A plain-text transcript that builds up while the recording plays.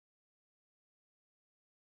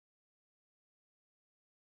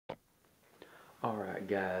Alright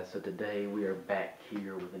guys, so today we are back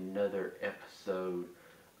here with another episode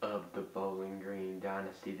of the Bowling Green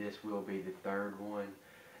Dynasty. This will be the third one,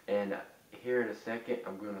 and here in a second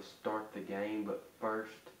I'm going to start the game, but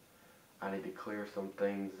first I need to clear some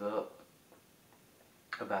things up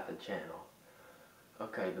about the channel.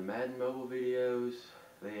 Okay, the Madden Mobile videos,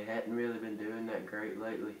 they hadn't really been doing that great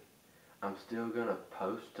lately. I'm still going to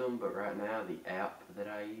post them, but right now the app that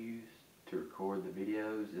I use to record the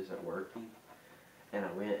videos isn't working. And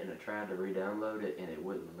I went and I tried to re-download it and it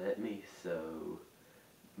wouldn't let me, so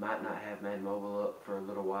might not have Madden Mobile up for a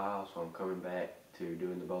little while, so I'm coming back to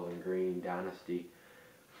doing the Bowling Green Dynasty,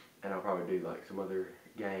 and I'll probably do like some other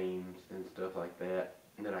games and stuff like that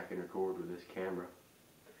that I can record with this camera.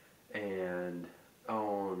 And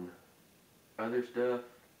on other stuff,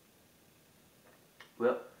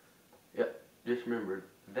 well, yep, just remember,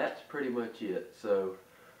 that's pretty much it. So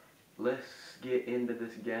let's get into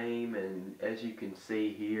this game, and as you can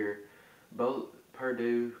see here, both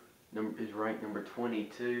Purdue is ranked number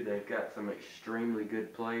 22. They've got some extremely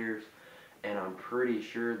good players, and I'm pretty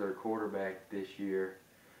sure their quarterback this year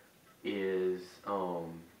is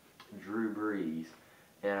Drew Brees.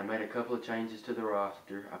 And I made a couple of changes to the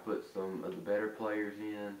roster. I put some of the better players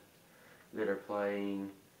in that are playing,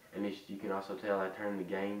 and you can also tell I turned the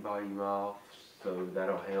game volume off, so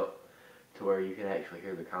that'll help to where you can actually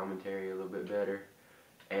hear the commentary a little bit better.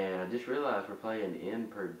 And I just realized we're playing in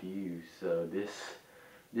Purdue, so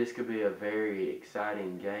this could be a very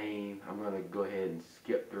exciting game. I'm going to go ahead and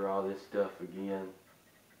skip through all this stuff again.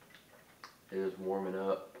 It is warming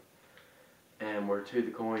up, and we're to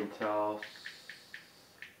the coin toss.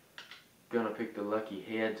 Gonna pick the lucky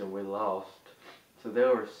heads, and we lost. So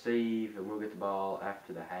they'll receive, and we'll get the ball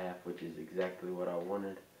after the half, which is exactly what I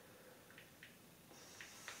wanted.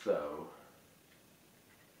 So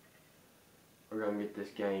we're going to get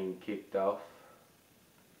this game kicked off.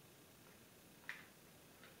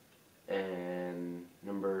 And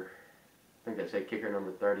I think I said kicker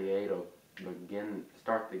number 38 will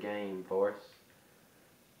start the game for us.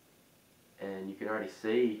 And you can already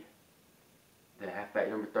see the halfback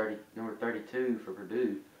number 32 for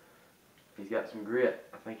Purdue. He's got some grit.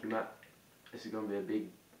 I think this is going to be a big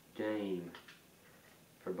game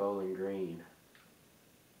for Bowling Green.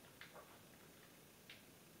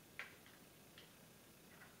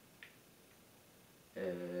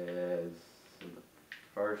 As the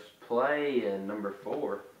first play, and number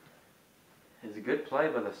 4 is a good play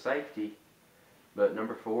by the safety, but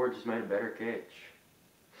number 4 just made a better catch.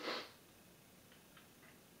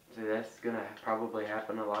 See, that's going to probably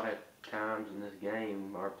happen a lot of times in this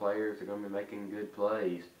game. Our players are going to be making good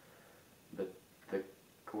plays, but the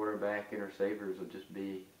quarterback and receivers will just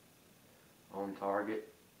be on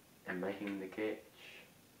target and making the catch.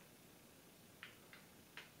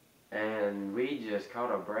 And we just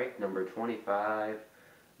caught a break. Number 25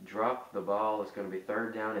 dropped the ball. It's going to be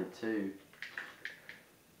 3rd down and 2.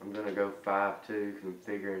 I'm going to go 5-2 because I'm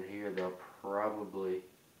figuring here they'll probably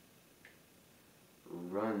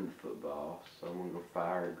run the football. So I'm going to go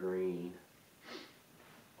fire green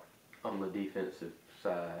on the defensive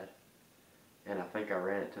side. And I think I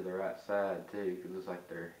ran it to the right side too, because it looks like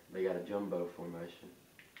they got a jumbo formation.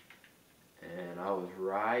 And I was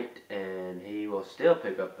right, and he will still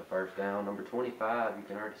pick up the 1st down. Number 25, you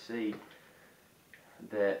can already see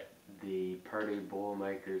that the Purdue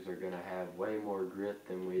Boilermakers are going to have way more grit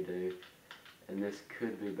than we do. And this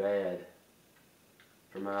could be bad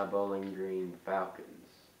for my Bowling Green Falcons.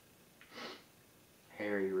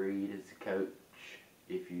 Harry Reid is the coach,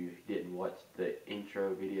 if you didn't watch the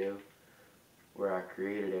intro video where I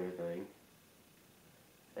created everything.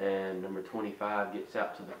 And number 25 gets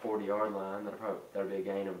out to the 40-yard line. That'll be a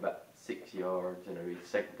gain of about 6 yards, and it'll be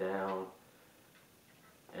 2nd down.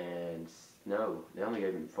 And no, they only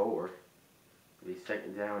gave him 4. It'll be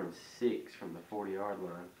 2nd down and 6 from the 40-yard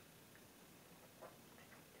line.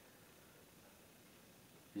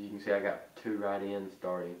 As you can see, I got 2 right ends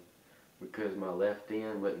starting because my left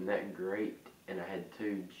end wasn't that great, and I had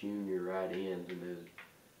 2 junior right ends,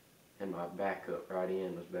 and my backup right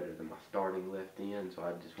end was better than my starting left end, so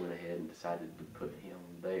I just went ahead and decided to put him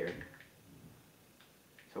there.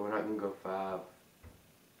 So we're not going to go 5-2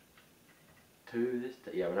 this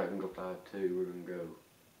time. Yeah, we're not going to go 5-2. We're going to go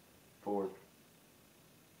 4.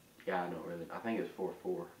 Yeah, I don't really. I think it's 4-4 is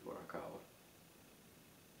what I call it.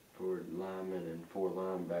 4 linemen and 4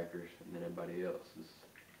 linebackers, and then everybody else is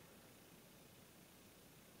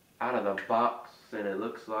out of the box, and it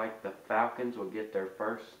looks like the Falcons will get their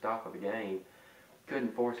first stop of the game.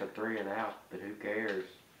 Couldn't force a 3 and out, but who cares?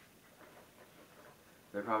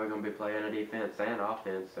 They're probably going to be playing a defense and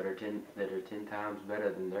offense that are 10 times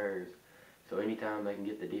better than theirs. So anytime they can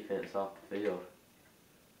get the defense off the field,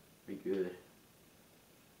 be good.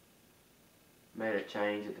 Made a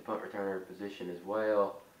change at the punt returner position as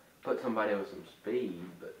well. Put somebody with some speed,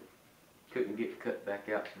 but couldn't get cut back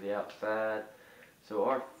out to the outside. So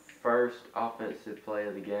our first offensive play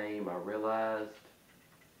of the game, I realized,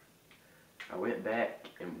 I went back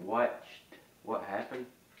and watched what happened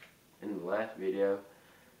in the last video,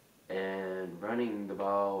 and running the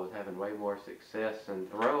ball was having way more success than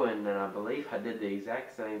throwing, and I believe I did the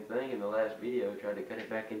exact same thing in the last video, tried to cut it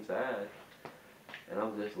back inside, and I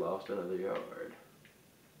just lost another yard.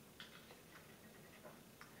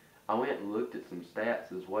 I went and looked at some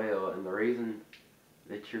stats as well, and the reason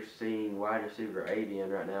that you're seeing wide receiver Avian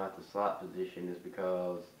right now at the slot position is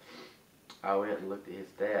because I went and looked at his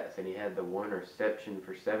stats, and he had the one reception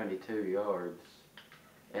for 72 yards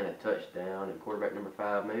and a touchdown, and quarterback number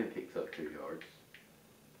 5 maybe picks up 2 yards.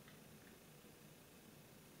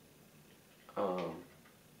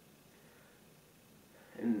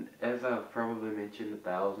 And as I've probably mentioned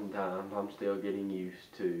 1,000 times, I'm still getting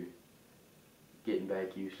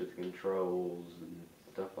back used to the controls and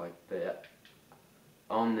stuff like that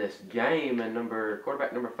on this game. And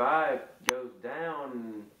quarterback number 5 goes down,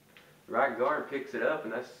 and right guard picks it up,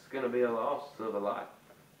 and that's going to be a loss of a lot.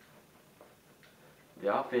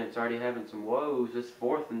 The offense already having some woes. It's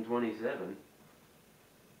 4th and 27.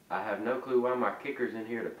 I have no clue why my kicker's in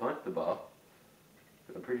here to punt the ball,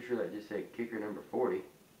 but I'm pretty sure that just said kicker number 40.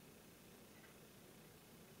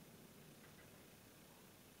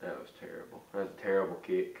 That was terrible. That was a terrible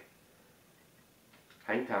kick.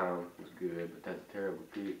 Hang time was good, but that's a terrible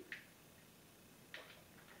kick.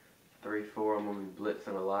 3-4, I'm going to be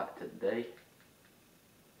blitzing a lot today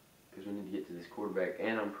because we need to get to this quarterback.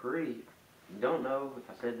 And don't know if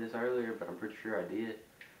I said this earlier, but I'm pretty sure I did.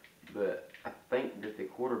 But I think that the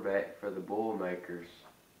quarterback for the Boilermakers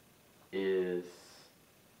is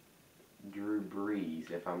Drew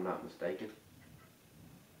Brees, if I'm not mistaken.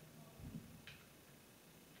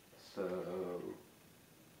 So,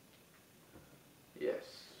 yes.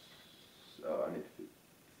 Oh, I need to fix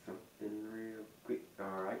something real quick.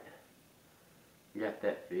 Alright. Got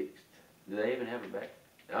that fixed. Do they even have a back?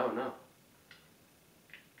 Oh, no.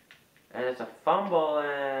 And it's a fumble,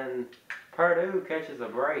 and Purdue catches a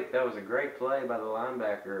break. That was a great play by the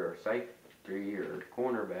linebacker or safety or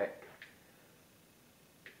cornerback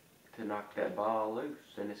to knock that ball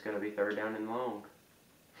loose, and it's going to be 3rd down and long.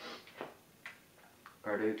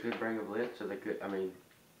 Purdue could bring a blitz, or they could,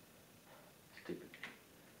 stupid.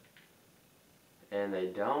 And they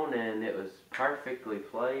don't, and it was perfectly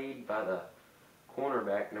played by the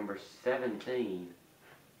cornerback, number 17.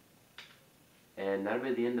 And that'll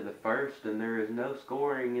be the end of the first, and there is no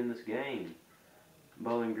scoring in this game.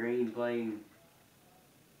 Bowling Green playing,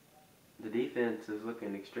 the defense is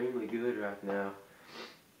looking extremely good right now,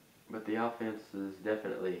 but the offense is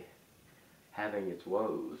definitely having its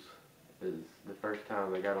woes. Is the first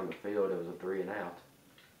time they got on the field, it was a 3 and out.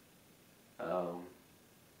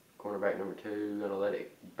 Cornerback number 2 gonna let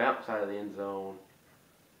it bounce out of the end zone,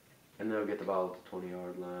 and they'll get the ball at the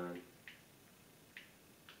 20-yard line.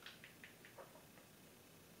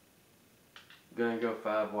 Gonna go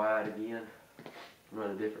 5 wide again.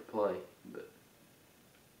 Run a different play, but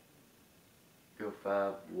go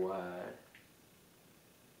 5 wide.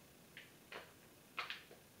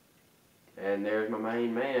 And there's my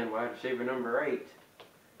main man, wide receiver number 8.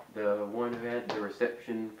 The one who had the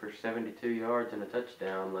reception for 72 yards and a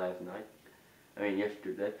touchdown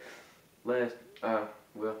yesterday. Well,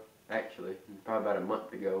 actually, probably about a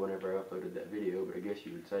month ago whenever I uploaded that video, but I guess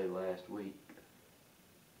you would say last week.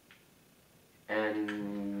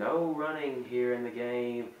 And no running here in the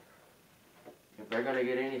game. If they're going to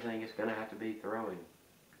get anything, it's going to have to be throwing.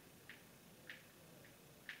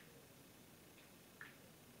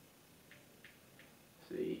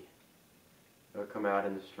 See, they'll come out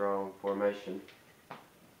in the strong formation.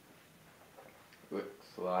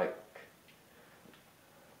 Looks like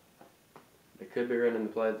they could be running the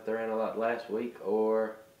play that they ran a lot last week,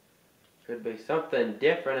 or could be something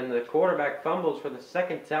different, and the quarterback fumbles for the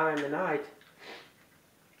 2nd time tonight.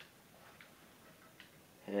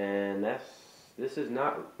 And this is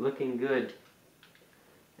not looking good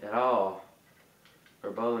at all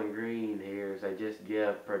for Bowling Green here, as they just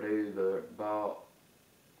give Purdue the ball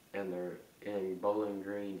and they're in Bowling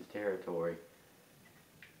Green's territory.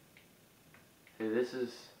 See, this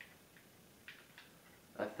is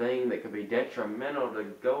a thing that could be detrimental to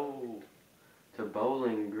go to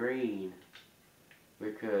Bowling Green,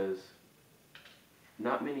 because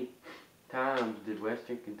not many times did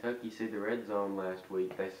Western Kentucky see the red zone last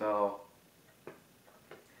week. They saw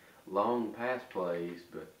long pass plays,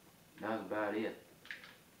 but That's about it.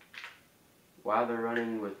 Why they're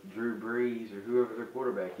running with Drew Brees or whoever their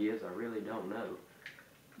quarterback is, I really don't know.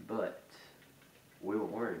 But we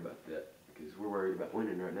won't worry about that because we're worried about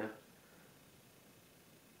winning right now.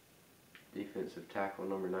 Defensive tackle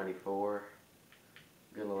number 94.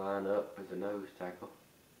 Gonna line up as a nose tackle.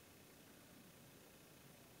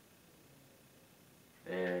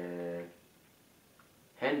 And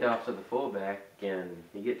handoff to the fullback, and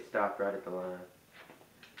he gets stopped right at the line.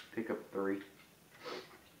 Pick up 3.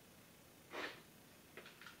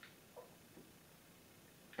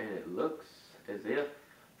 And it looks as if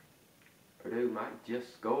Purdue might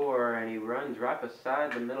just score, and he runs right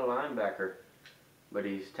beside the middle linebacker. But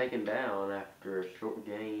he's taken down after a short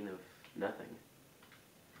gain of nothing.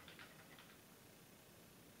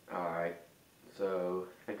 Alright, so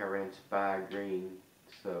I think I ran spy green,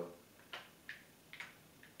 so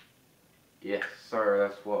yes sir,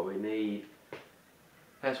 that's what we need.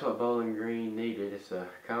 That's what Bowling Green needed. It's a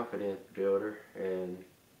confidence builder, and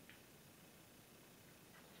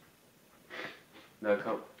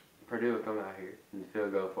Purdue will come out here in the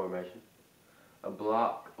field goal formation. A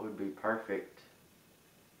block would be perfect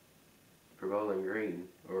for Bowling Green,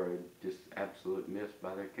 or a just absolute miss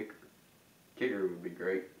by their kicker. Kicker would be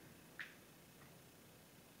great.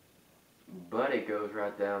 But it goes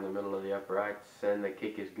right down the middle of the uprights, and the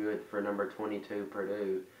kick is good for number 22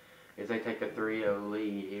 Purdue, as they take a 3-0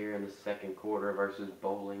 lead here in the second quarter versus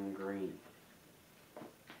Bowling Green.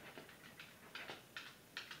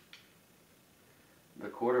 The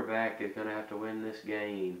quarterback is going to have to win this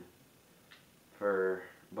game for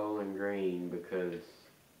Bowling Green, because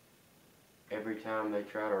every time they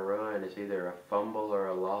try to run, it's either a fumble or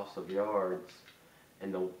a loss of yards.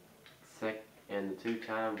 And the 2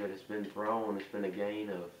 times that it's been thrown, it's been a gain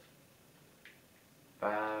of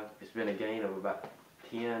 5. It's been a gain of about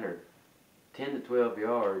 10 to 12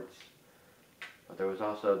 yards. But there was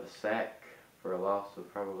also the sack for a loss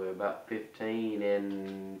of probably about 15,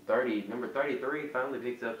 and number 33 finally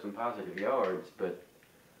picks up some positive yards, but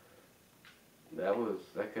that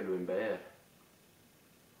could have been bad.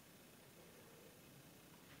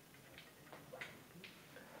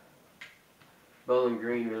 Bowling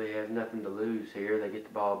Green really has nothing to lose here. They get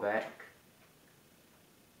the ball back.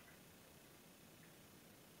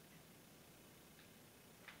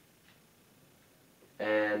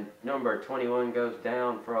 And number 21 goes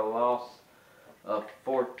down for a loss of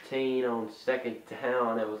 14 on second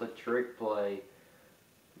down. It was a trick play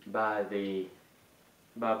by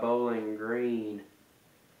Bowling Green,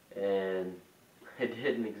 and it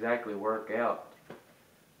didn't exactly work out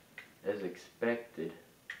as expected.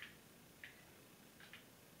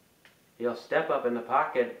 He'll step up in the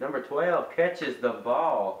pocket. Number 12 catches the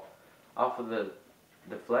ball off of the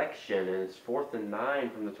deflection, and it's 4th and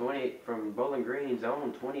 9 from Bowling Green's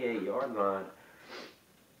own 28-yard line.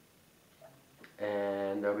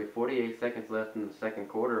 And there'll be 48 seconds left in the second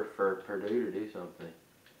quarter for Purdue to do something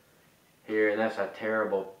here, and that's a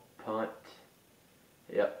terrible punt.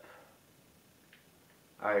 Yep.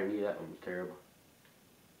 I already knew that one was terrible.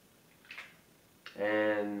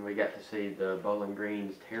 And we got to see the Bowling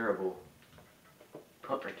Green's terrible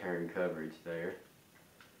punt return coverage there,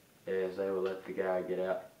 as they will let the guy get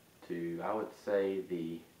out to, I would say,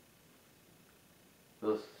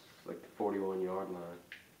 like the 41-yard line.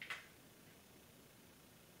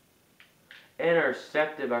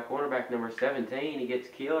 Intercepted by cornerback number 17. He gets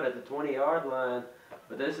killed at the 20-yard line.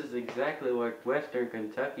 But this is exactly what Western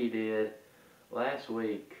Kentucky did last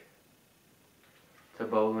week to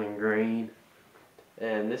Bowling Green.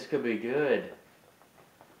 And this could be good.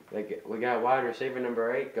 We got wide receiver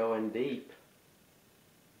number 8 going deep.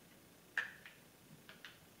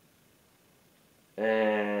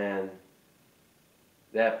 And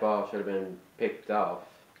that ball should have been picked off.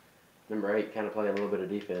 Number 8 kind of playing a little bit of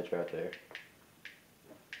defense right there.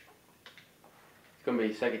 It's going to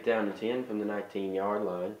be 2nd down and 10 from the 19-yard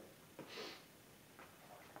line.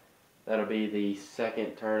 That'll be the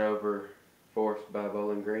second turnover forced by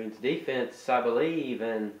Bowling Green's defense, I believe,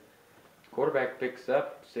 and quarterback picks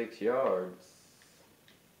up 6 yards.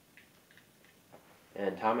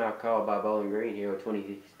 And timeout called by Bowling Green here with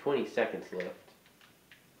 20 seconds left.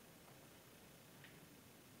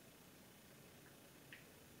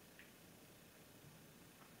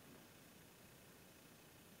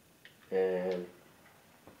 And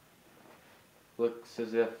looks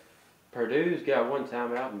as if Purdue's got 1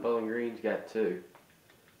 timeout and Bowling Green's got 2.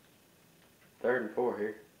 3rd and 4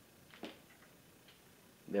 here.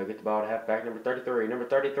 They'll get the ball to halfback number 33. Number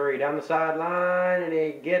 33 down the sideline, and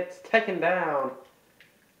he gets taken down.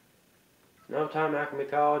 No timeout can be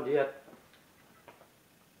called yet.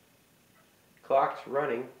 Clock's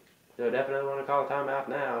running. They'll definitely want to call a timeout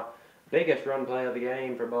now. Biggest run play of the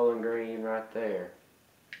game for Bowling Green right there.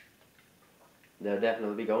 They'll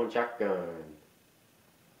definitely be going shotgun.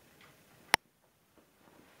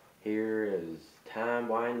 Here is time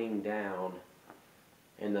winding down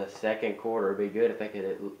in the second quarter. It'd be good if they could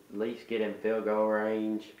at least get in field goal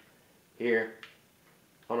range here.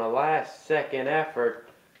 On a last second effort,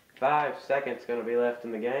 5 seconds going to be left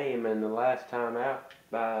in the game, and the last time out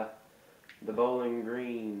by the Bowling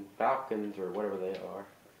Green Falcons, or whatever they are,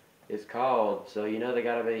 is called. So you know they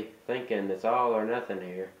got to be thinking it's all or nothing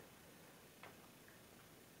here.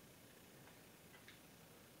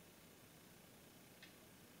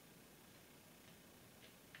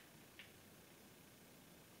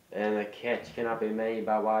 And the catch cannot be made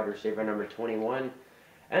by wide receiver number 21.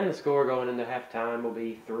 And the score going into halftime will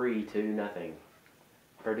be 3-0.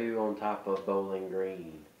 Purdue on top of Bowling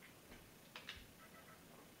Green.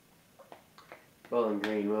 Bowling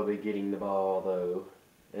Green will be getting the ball though.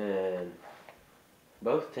 And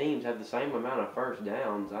both teams have the same amount of first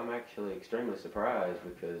downs. I'm actually extremely surprised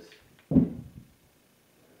because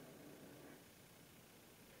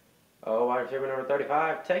wide receiver number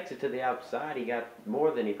 35 takes it to the outside. He got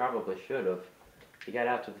more than he probably should have. He got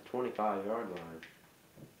out to the 25-yard line.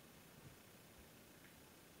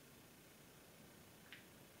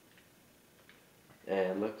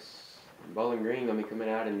 And looks Bowling Green going to be coming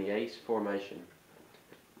out in the ace formation,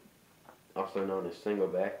 also known as single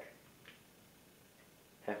back.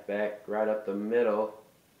 Halfback right up the middle.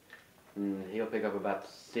 And he'll pick up about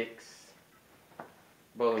 6.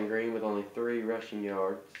 Bowling Green with only 3 rushing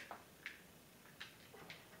yards.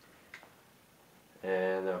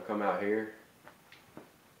 And they'll come out here.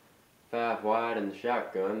 5 wide in the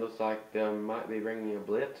shotgun. Looks like they might be bringing a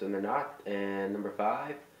blitz, and they're not. And number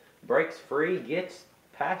 5 breaks free, gets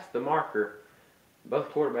past the marker.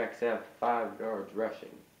 Both quarterbacks have 5 yards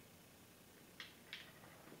rushing.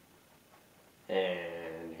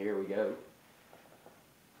 And here we go.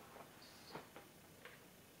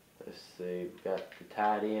 Let's see, we've got the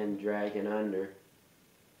tight end dragging under.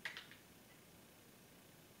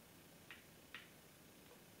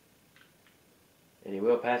 And he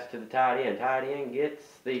will pass it to the tight end. Tight end gets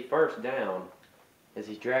the first down as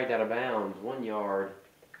he's dragged out of bounds 1 yard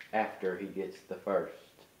after he gets the first.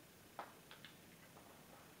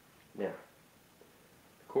 Now,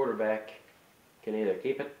 the quarterback can either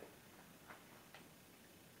keep it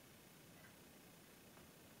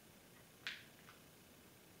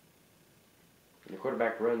and the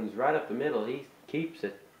quarterback runs right up the middle. He keeps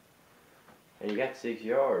it. And he got 6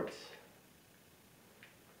 yards.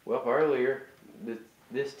 Well, earlier,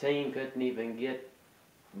 this team couldn't even get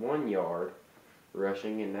 1 yard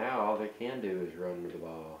rushing, and now all they can do is run with the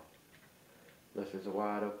ball. Unless there's a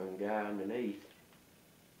wide open guy underneath.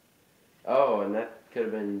 Oh, and that could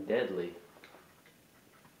have been deadly.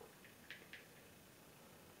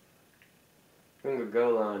 I'm going to go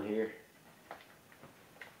line here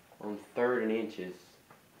on 3rd and inches.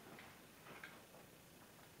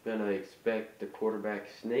 Gonna expect the quarterback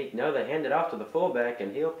sneak. No, they hand it off to the fullback,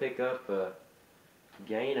 and he'll pick up a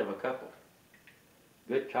gain of a couple.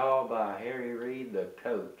 Good call by Harry Reid, the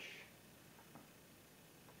coach.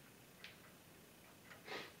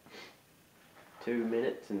 Two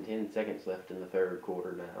minutes and 10 seconds left in the third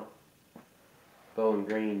quarter now. Bowling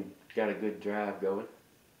Green got a good drive going.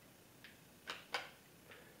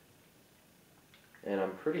 And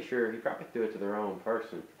I'm pretty sure he probably threw it to the wrong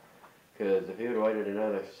person. Because if he would have waited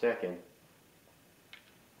another second,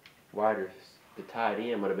 the tight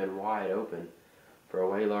end would have been wide open for a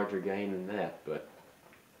way larger gain than that. But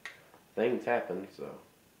things happen, so.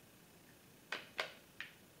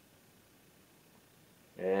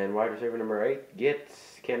 And wide receiver number 8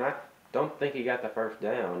 don't think he got the first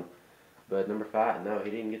down. But number 5, no,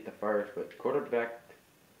 he didn't get the first. But quarterback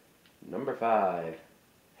number 5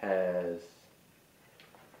 has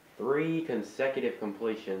 3 consecutive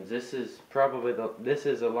completions. This is probably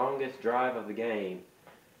the longest drive of the game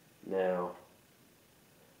now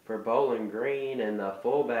for Bowling Green, and the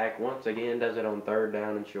fullback once again does it on 3rd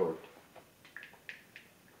down and short.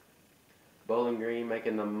 Bowling Green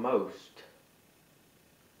making the most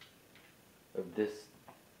of this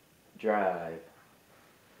drive.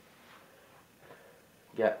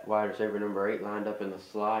 Got wide receiver number 8 lined up in the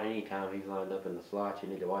slot. Anytime he's lined up in the slot, you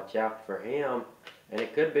need to watch out for him. And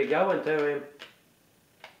it could be going to him.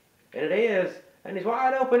 And it is. And he's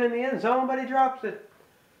wide open in the end zone, but he drops it.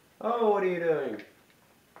 Oh, what are you doing?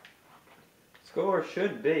 Score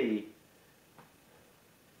should be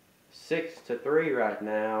 6-3 right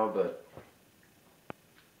now, but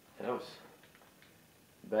that was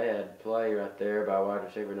bad play right there by wide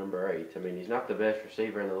receiver number 8. I mean, he's not the best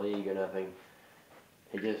receiver in the league or nothing.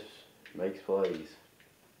 He just makes plays.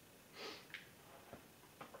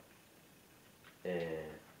 And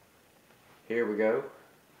here we go.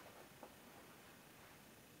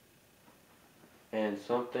 And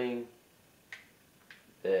something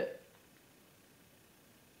that...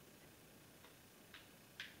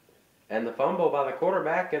 And the fumble by the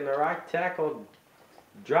quarterback, and the right tackle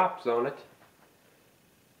drops on it.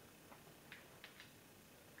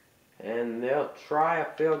 And they'll try a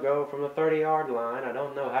field goal from the 30-yard line. I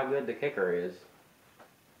don't know how good the kicker is.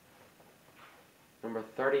 Number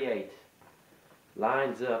 38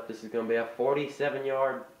 lines up. This is going to be a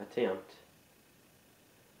 47-yard attempt.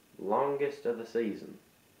 Longest of the season.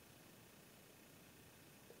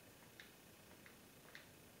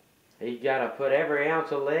 He's got to put every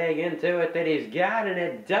ounce of leg into it that he's got, and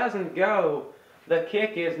it doesn't go. The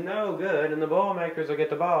kick is no good, and the Boilermakers will get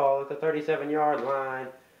the ball at the 37-yard line.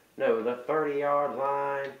 No, the 30-yard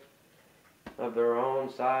line of their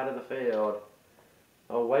own side of the field.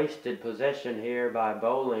 A wasted possession here by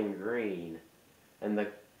Bowling Green. And the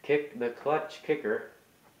clutch kicker,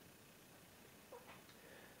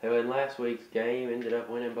 who in last week's game ended up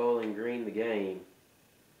winning Bowling Green the game,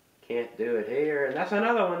 can't do it here. And that's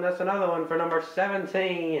another one for number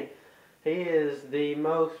 17. He is the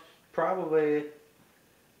most, probably,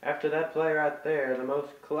 after that play right there, the most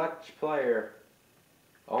clutch player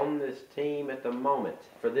on this team at the moment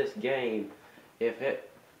for this game. If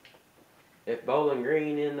Bowling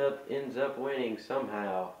Green ends up winning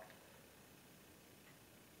somehow,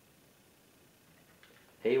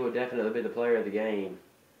 he will definitely be the player of the game,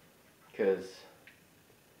 because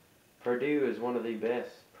Purdue is one of the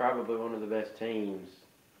best, probably one of the best teams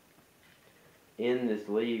in this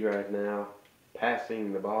league right now,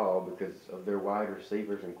 passing the ball because of their wide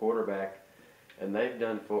receivers and quarterback. And they've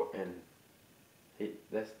done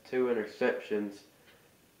that's 2 interceptions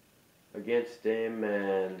against him,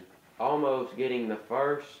 and almost getting the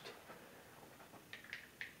first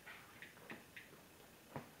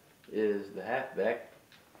is the halfback.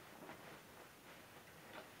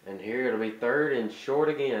 And here it'll be 3rd and short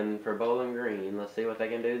again for Bowling Green. Let's see what they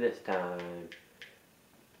can do this time.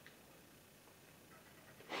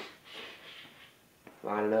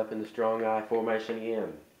 Lining up in the strong eye formation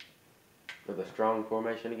again. Or the strong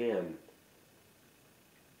formation again.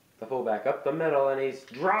 The fullback up the middle, and he's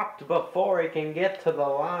dropped before he can get to the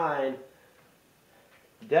line.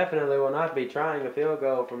 Definitely will not be trying a field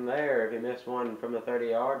goal from there if he missed one from the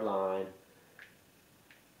 30-yard line.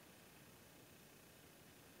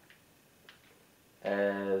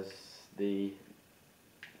 As the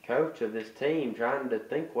coach of this team trying to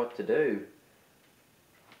think what to do.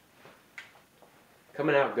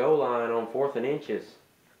 Coming out goal line on 4th and inches.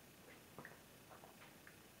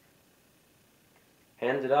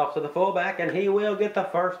 Hands it off to the fullback, and he will get the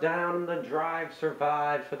first down. The drive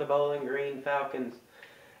survives for the Bowling Green Falcons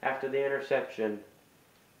after the interception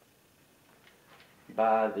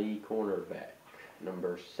by the cornerback,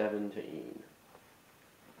 number 17.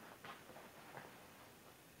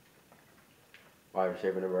 Wide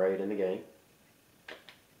receiver number 8 in the game.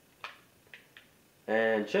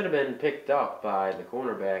 And should have been picked off by the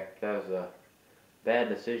cornerback. That was a bad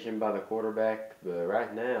decision by the quarterback. But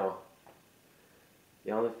right now,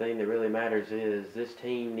 the only thing that really matters is this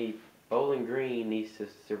team Bowling Green needs to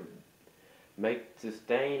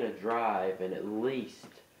sustain a drive and at least,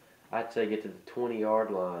 I'd say, get to the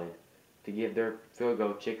 20-yard line to give their field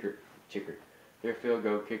goal kicker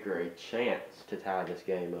a chance to tie this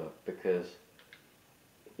game up, because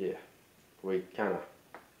yeah, we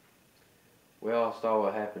all saw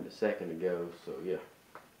what happened a second ago, so yeah.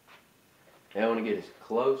 They want to get as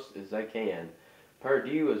close as they can.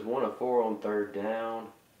 Purdue is 1 of 4 on 3rd down.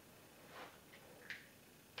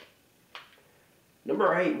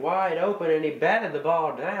 Number 8 wide open, and he batted the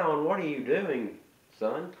ball down. What are you doing,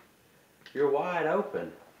 son? You're wide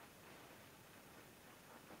open.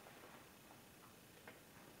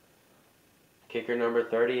 Kicker number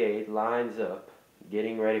 38 lines up,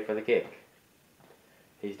 getting ready for the kick.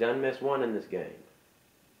 He's done missed one in this game.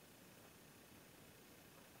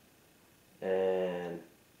 And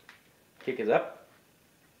kick is up.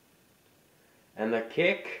 And the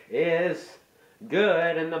kick is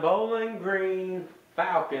good, and the Bowling Green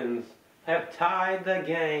Falcons have tied the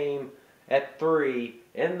game at 3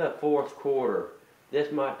 in the 4th quarter.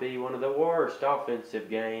 This might be one of the worst offensive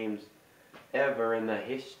games ever in the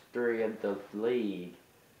history of the league,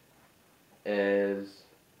 as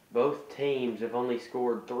both teams have only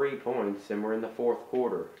scored 3 points and we're in the 4th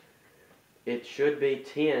quarter. It should be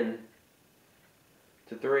 10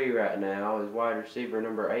 to 3 right now. His wide receiver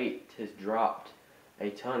number 8 has dropped a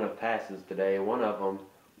ton of passes today, one of them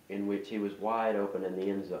in which he was wide open in the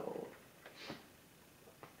end zone.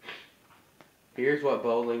 Here's what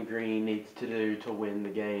Bowling Green needs to do to win the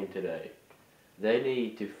game today. They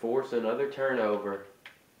need to force another turnover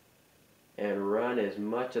and run as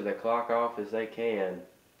much of the clock off as they can,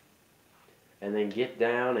 and then get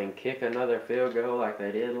down and kick another field goal like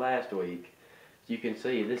they did last week. You can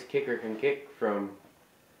see this kicker can kick from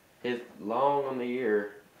his long on the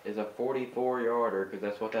year is a 44-yarder, because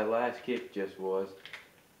that's what that last kick just was.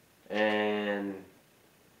 And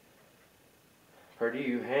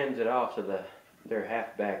Purdue hands it off to their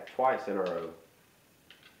halfback twice in a row.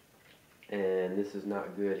 And this is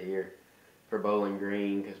not good here for Bowling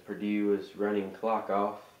Green, because Purdue is running clock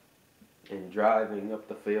off and driving up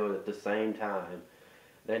the field at the same time.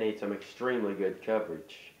 They need some extremely good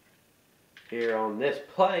coverage here on this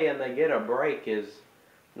play, and they get a break as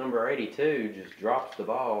number 82 just drops the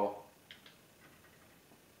ball,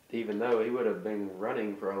 even though he would have been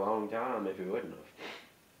running for a long time if he wouldn't have.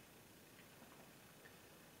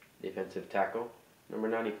 Defensive tackle, number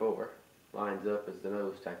 94, lines up as the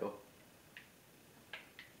nose tackle.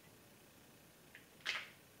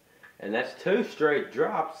 And that's 2 straight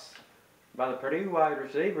drops by the Purdue wide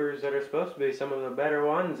receivers that are supposed to be some of the better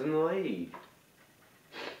ones in the league.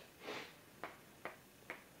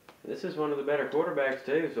 This is one of the better quarterbacks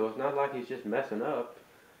too, so it's not like he's just messing up.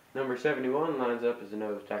 Number 71 lines up as the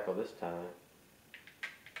nose tackle this time.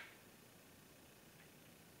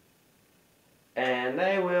 And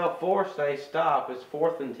they will force a stop. It's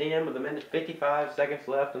 4th and 10 with 1:55 seconds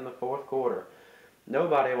left in the 4th quarter.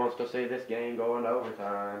 Nobody wants to see this game go into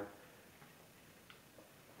overtime.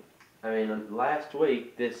 I mean, last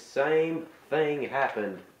week, this same thing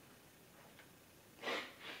happened.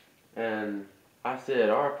 And I said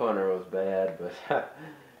our punter was bad, but I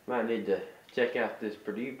might need to check out this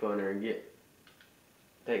Purdue punter and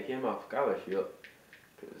take him off scholarship,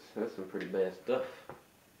 because that's some pretty bad stuff.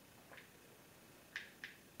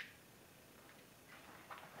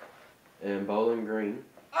 And Bowling Green,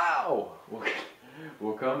 ow,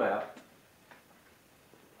 will come out.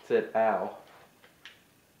 Said ow.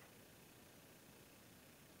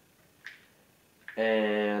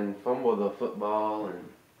 And fumble the football, and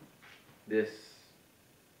this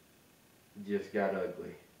just got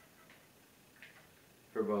ugly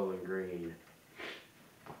for Bowling Green.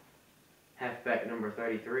 Halfback number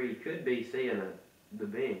 33 could be seeing the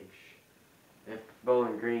bench if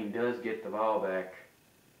Bowling Green does get the ball back.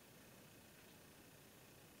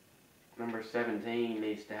 Number 17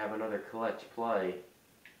 needs to have another clutch play.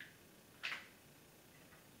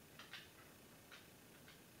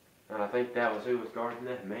 And I think that was who was guarding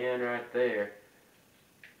that man right there.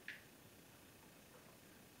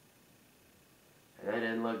 And that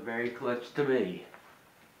didn't look very clutch to me.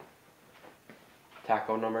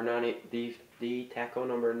 Tackle number 90, the tackle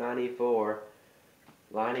number 94,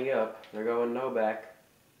 lining up. They're going no back.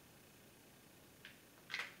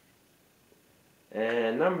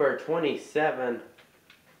 And number 27,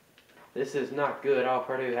 this is not good. All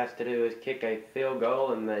Purdue has to do is kick a field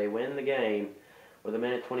goal and they win the game with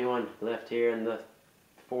 1:21 left here in the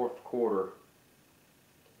 4th quarter.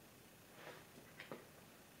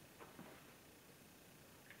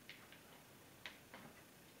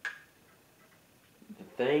 The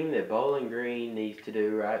thing that Bowling Green needs to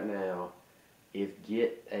do right now is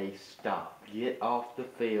get a stop. Get off the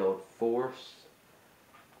field, force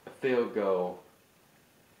a field goal,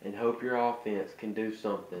 and hope your offense can do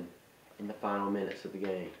something in the final minutes of the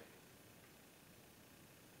game.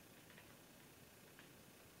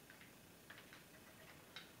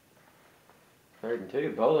 Third and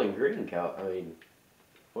 2, Bowling Green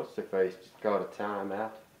what's their face? Just called a timeout.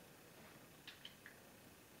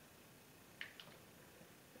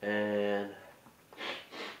 And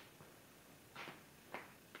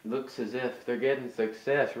looks as if they're getting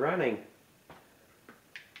success running.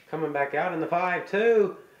 Coming back out in the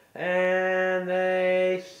 5-2, and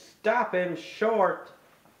they stop him short.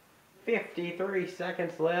 53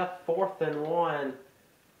 seconds left, 4th and 1.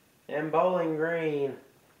 And Bowling Green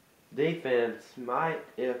defense might,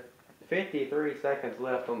 if 53 seconds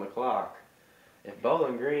left on the clock, if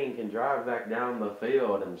Bowling Green can drive back down the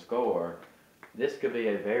field and score, this could be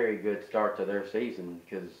a very good start to their season,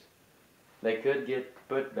 because they could get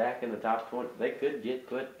put back in the top 20. They could get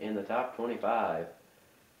put in the top 25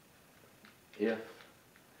 if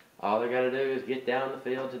all they got to do is get down the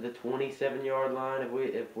field to the 27-yard line.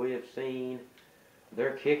 If we have seen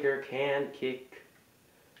their kicker can kick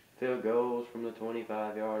field goals from the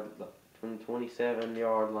 27-yard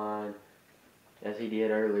line, as he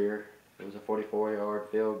did earlier It was a 44-yard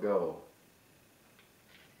field goal.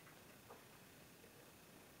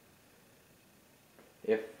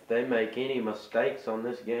 If they make any mistakes on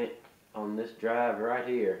this game, on this drive right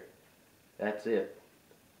here, that's it.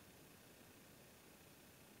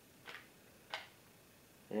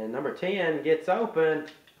 And number 10 gets open.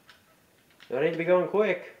 They need to be going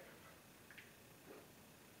quick.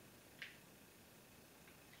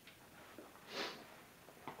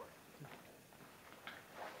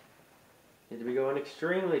 Need to be going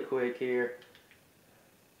extremely quick here.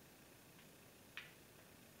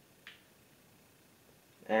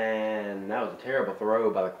 And that was a terrible throw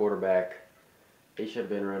by the quarterback. He should have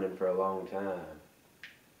been running for a long time.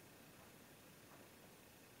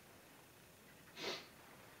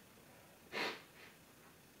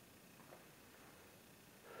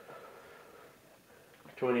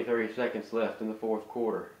 "23 seconds left in the fourth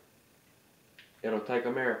quarter. It'll take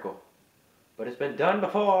a miracle. But it's been done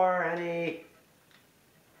before, and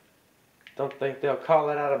don't think they'll call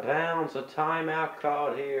it out of bounds. A timeout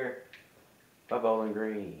called here by Bowling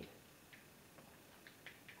Green.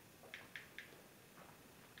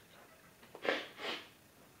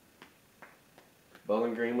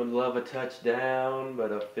 Bowling Green would love a touchdown,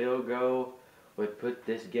 but a field goal would put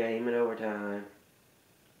this game in overtime.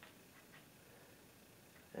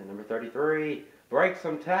 And number 33 breaks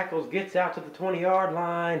some tackles, gets out to the 20-yard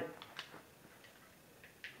line.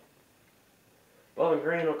 Bowling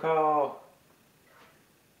Green will call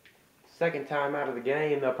second time out of the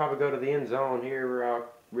game. They'll probably go to the end zone here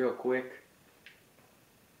real quick.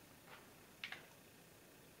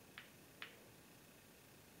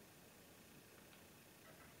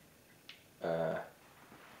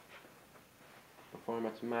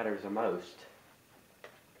 Performance matters the most.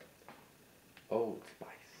 Old Spice.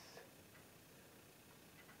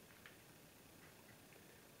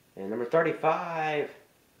 And number 35.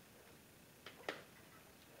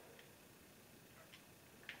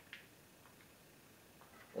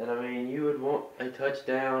 And I mean, you would want a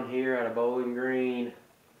touchdown here out of Bowling Green,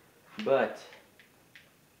 but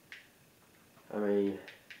I mean,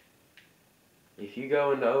 if you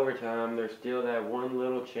go into overtime, there's still that one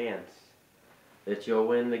little chance that you'll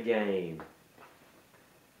win the game.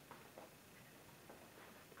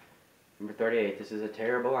 Number 38, this is a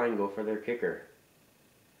terrible angle for their kicker.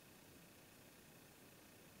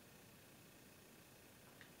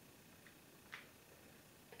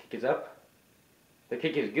 The kick is up. The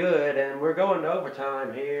kick is good, and we're going to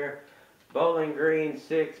overtime here. Bowling Green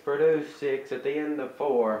 6, Purdue 6 at the end of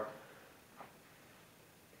 4.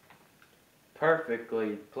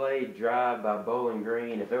 Perfectly played drive by Bowling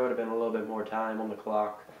Green. If there would have been a little bit more time on the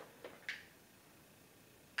clock.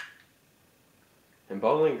 And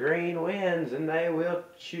Bowling Green wins, and they will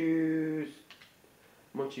choose,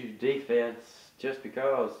 I'm going to choose defense just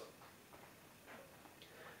because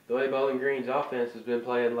the way Bowling Green's offense has been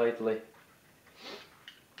playing lately.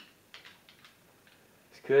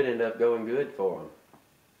 This could end up going good for them.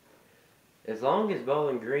 As long as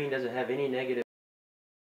Bowling Green doesn't have any negative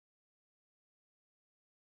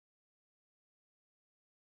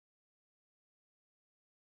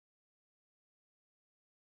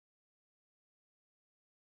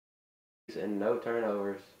and no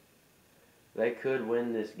turnovers, they could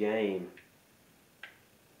win this game,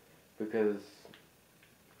 because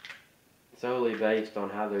solely based on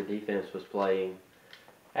how their defense was playing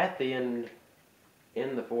at the end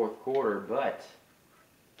in the fourth quarter, but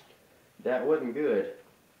that wasn't good.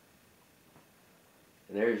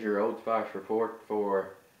 And there's your Old Spice report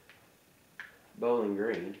for Bowling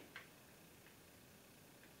Green.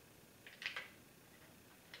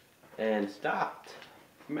 And stopped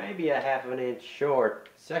maybe a half an inch short,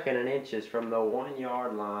 2nd and inches from the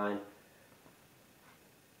 1-yard line.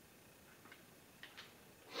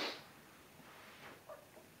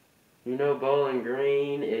 You know, Bowling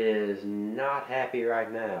Green is not happy right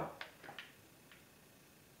now.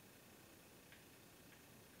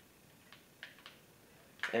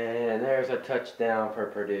 And there's a touchdown for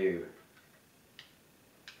Purdue.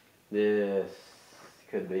 This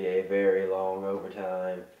could be a very long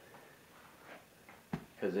overtime.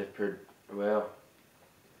 Because if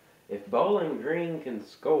Bowling Green can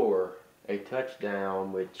score a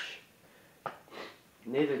touchdown, which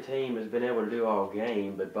neither team has been able to do all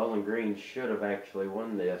game, but Bowling Green should have actually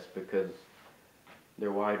won this because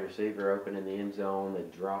their wide receiver open in the end zone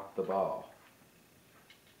and dropped the ball.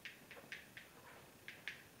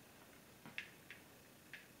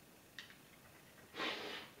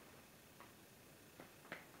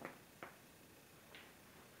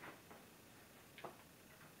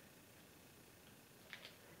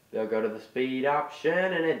 They'll go to the speed option,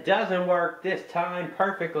 and it doesn't work this time.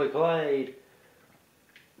 Perfectly played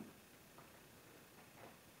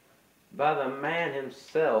by the man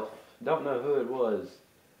himself. Don't know who it was,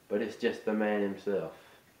 but it's just the man himself.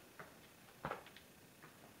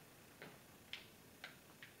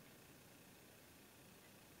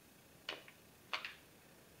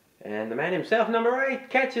 And the man himself, number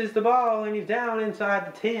 8, catches the ball, and he's down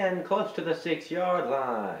inside the 10, close to the 6-yard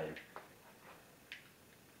line.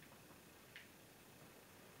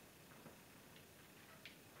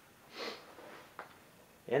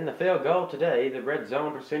 In the field goal today, the red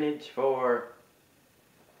zone percentage for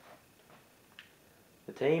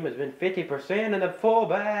the team has been 50%, and the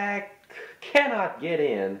fullback cannot get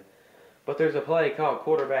in. But there's a play called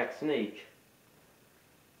quarterback sneak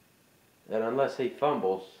that, unless he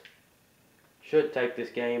fumbles, should take this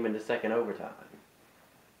game into second overtime.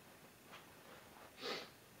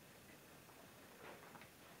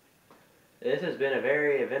 This has been a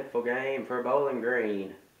very eventful game for Bowling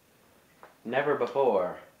Green. Never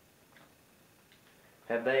before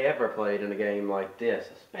have they ever played in a game like this,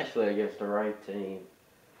 especially against a ranked team.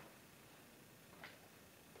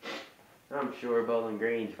 I'm sure Bowling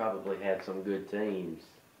Green's probably had some good teams,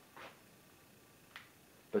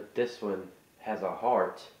 but this one has a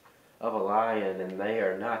heart of a lion, and they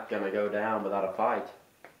are not going to go down without a fight.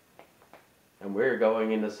 And we're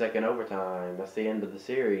going into second overtime. That's the end of the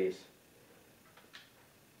series.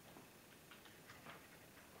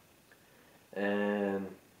 And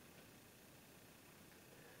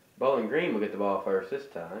Bowling Green will get the ball first this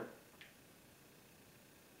time.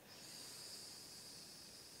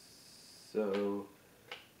 So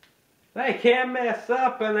they can't mess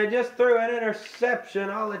up, and they just threw an interception.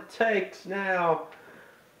 All it takes now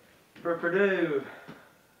for Purdue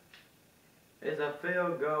is a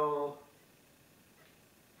field goal.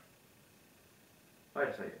 Wait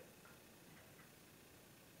a second.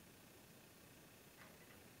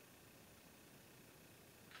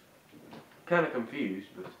 Kind of confused,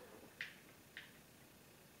 but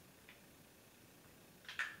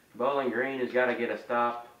Bowling Green has got to get a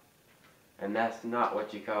stop, and that's not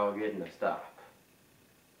what you call getting a stop.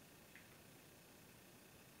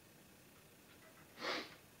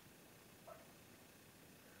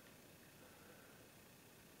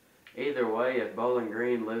 Either way, if Bowling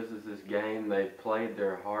Green loses this game, they've played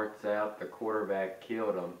their hearts out. The quarterback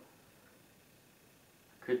killed them.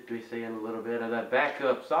 Could be seeing a little bit of that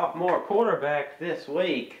backup sophomore quarterback this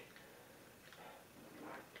week.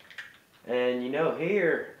 And you know,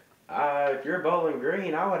 here, if you're Bowling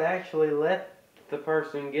Green, I would actually let the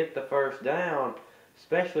person get the first down,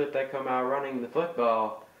 especially if they come out running the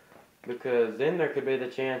football, because then there could be the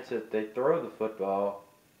chance that they throw the football,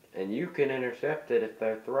 and you can intercept it if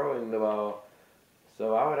they're throwing the ball.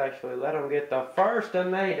 So I would actually let them get the first,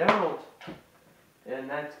 and they don't. And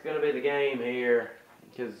that's going to be the game here,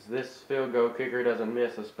 because this field goal kicker doesn't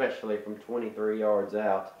miss, especially from 23 yards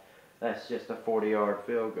out. That's just a 40-yard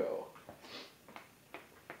field goal.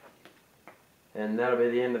 And that'll be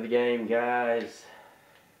the end of the game, guys.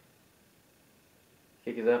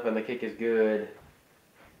 Kick is up, and the kick is good.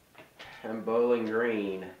 And Bowling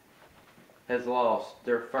Green has lost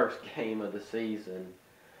their first game of the season,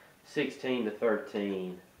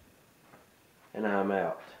 16-13. And I'm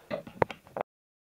out.